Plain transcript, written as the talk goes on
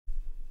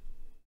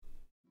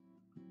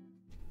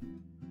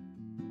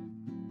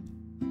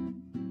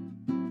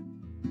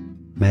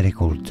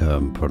Medical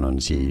term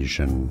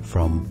pronunciation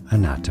from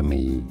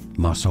anatomy.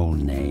 Muscle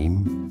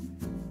name: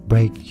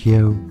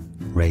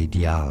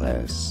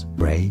 brachioradialis.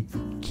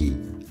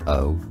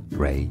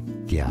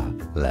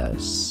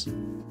 Brachioradialis.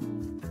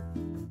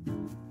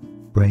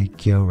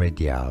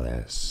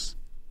 Brachioradialis.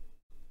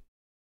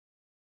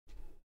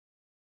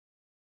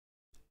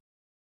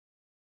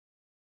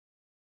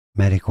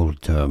 Medical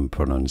term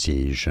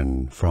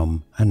pronunciation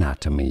from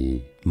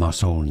anatomy.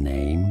 Muscle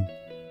name: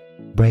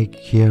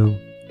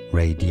 brachioradialis.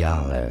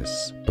 Brachioradialis.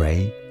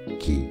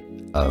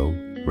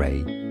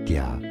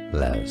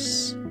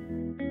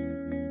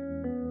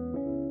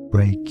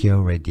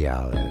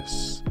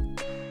 Brachioradialis.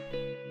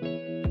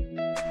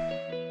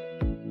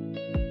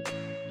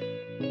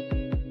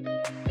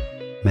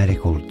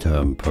 Medical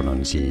term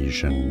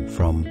pronunciation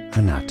from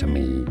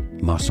anatomy.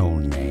 Muscle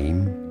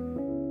name: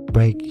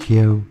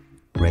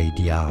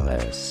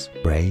 brachioradialis.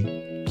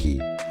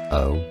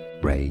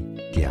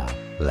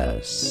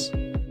 Brachioradialis.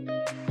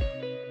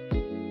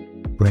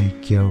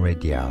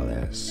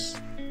 Brachioradialis.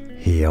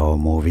 Here are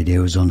more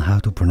videos on how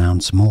to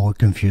pronounce more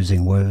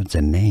confusing words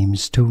and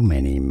names too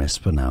many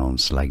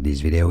mispronounced. Like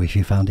this video if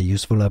you found it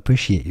useful. I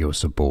appreciate your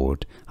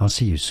support. I'll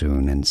see you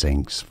soon and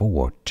thanks for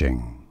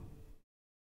watching.